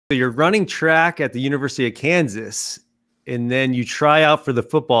you're running track at the University of Kansas, and then you try out for the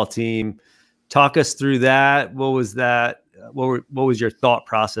football team. Talk us through that. What was that? What was your thought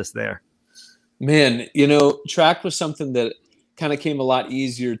process there? Man, track was something that kind of came a lot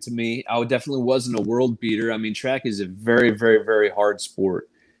easier to me. I definitely wasn't a world beater. I mean, track is a very, very, very hard sport.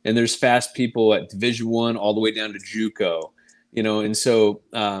 And there's fast people at Division I all the way down to JUCO, and so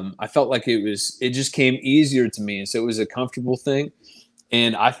I felt like it just came easier to me. And so it was a comfortable thing.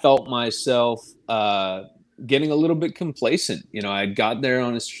 And I felt myself getting a little bit complacent. I'd gotten there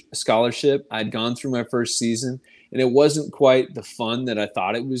on a scholarship. I'd gone through my first season, and it wasn't quite the fun that I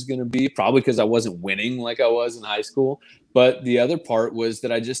thought it was going to be, probably because I wasn't winning like I was in high school. But the other part was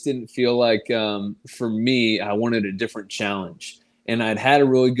that I just didn't feel like, for me, I wanted a different challenge. And I'd had a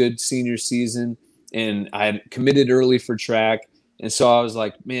really good senior season, and I had committed early for track. And so I was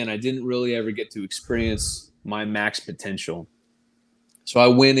like, man, I didn't really ever get to experience my max potential. So I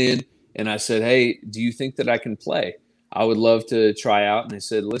went in and I said, hey, do you think that I can play? I would love to try out. And they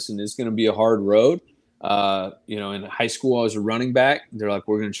said, listen, it's going to be a hard road. In high school, I was a running back. They're like,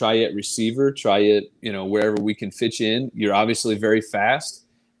 we're going to try you at receiver, try it, wherever we can fit you in. You're obviously very fast,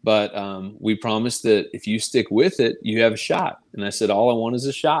 but we promise that if you stick with it, you have a shot. And I said, all I want is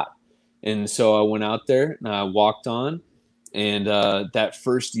a shot. And so I went out there and I walked on. And that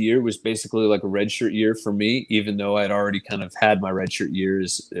first year was basically like a redshirt year for me, even though I'd already kind of had my redshirt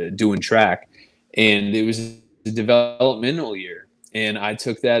years doing track. And it was a developmental year. And I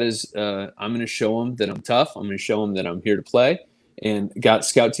took that as I'm going to show them that I'm tough. I'm going to show them that I'm here to play. And got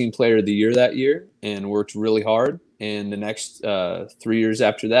Scout Team Player of the Year that year and worked really hard. And the next 3 years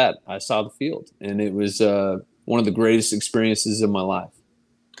after that, I saw the field. And it was one of the greatest experiences of my life.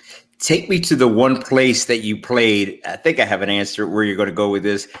 Take me to the one place that you played. I think I have an answer where you're going to go with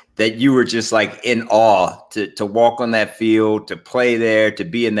this, that you were just like in awe to walk on that field, to play there, to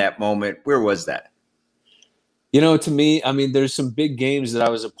be in that moment. Where was that? To me, I mean, there's some big games that I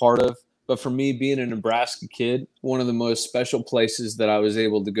was a part of, but for me, being a Nebraska kid, one of the most special places that I was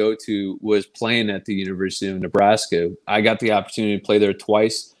able to go to was playing at the University of Nebraska. I got the opportunity to play there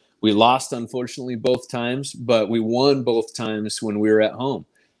twice. We lost, unfortunately, both times, but we won both times when we were at home.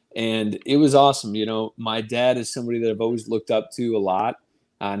 And it was awesome. My dad is somebody that I've always looked up to a lot,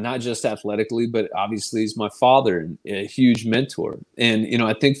 not just athletically, but obviously he's my father and a huge mentor. And,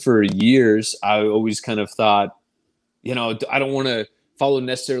 I think for years, I always kind of thought, I don't want to follow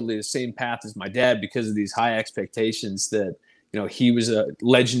necessarily the same path as my dad because of these high expectations that, he was a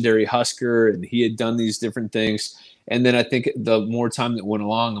legendary Husker and he had done these different things. And then I think the more time that went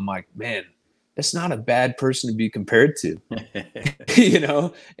along, I'm like, man, that's not a bad person to be compared to,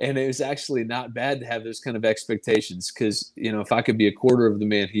 and it was actually not bad to have those kind of expectations because, if I could be a quarter of the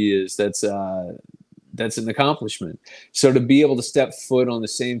man he is, that's an accomplishment. So to be able to step foot on the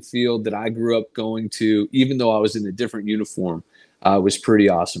same field that I grew up going to, even though I was in a different uniform, was pretty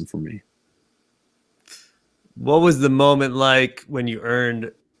awesome for me. What was the moment like when you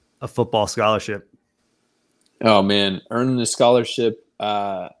earned a football scholarship? Oh man, earning the scholarship,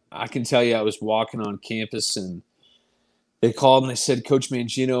 I can tell you I was walking on campus and they called and they said, Coach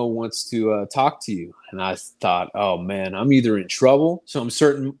Mangino wants to talk to you. And I thought, oh, man, I'm either in trouble, so I'm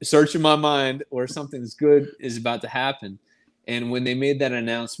searching my mind, or something's good is about to happen. And when they made that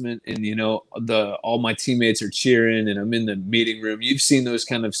announcement and, all my teammates are cheering and I'm in the meeting room, you've seen those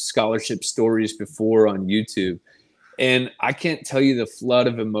kind of scholarship stories before on YouTube. And I can't tell you the flood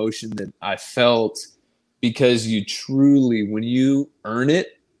of emotion that I felt because you truly, when you earn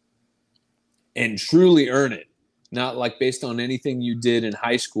it, and truly earn it, not like based on anything you did in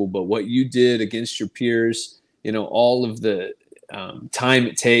high school, but what you did against your peers, all of the time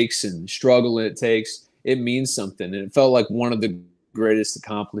it takes and struggle it takes, it means something. And it felt like one of the greatest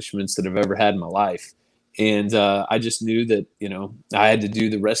accomplishments that I've ever had in my life. And I just knew that, I had to do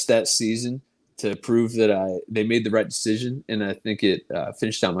the rest of that season to prove that they made the right decision. And I think it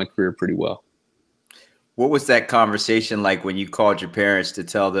finished out my career pretty well. What was that conversation like when you called your parents to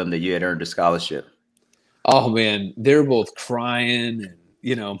tell them that you had earned a scholarship? Oh man, they were both crying,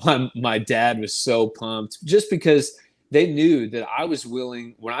 and my dad was so pumped just because they knew that I was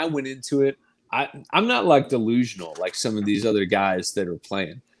willing. When I went into it, I'm not like delusional like some of these other guys that are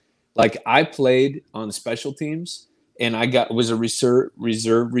playing. Like I played on special teams, and was a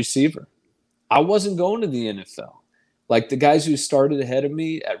reserve receiver. I wasn't going to the NFL. Like the guys who started ahead of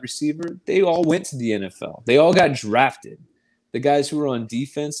me at receiver, they all went to the NFL. They all got drafted. The guys who were on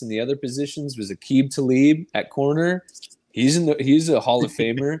defense and the other positions was Aqib Talib at corner. He's a Hall of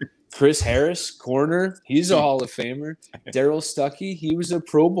Famer. Chris Harris, corner. He's a Hall of Famer. Darryl Stuckey, he was a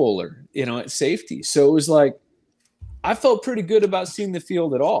Pro Bowler, at safety. So it was like I felt pretty good about seeing the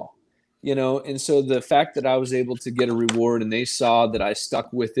field at all, you know. And so the fact that I was able to get a reward and they saw that I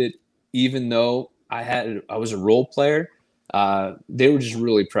stuck with it, even though I was a role player, they were just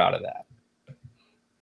really proud of that.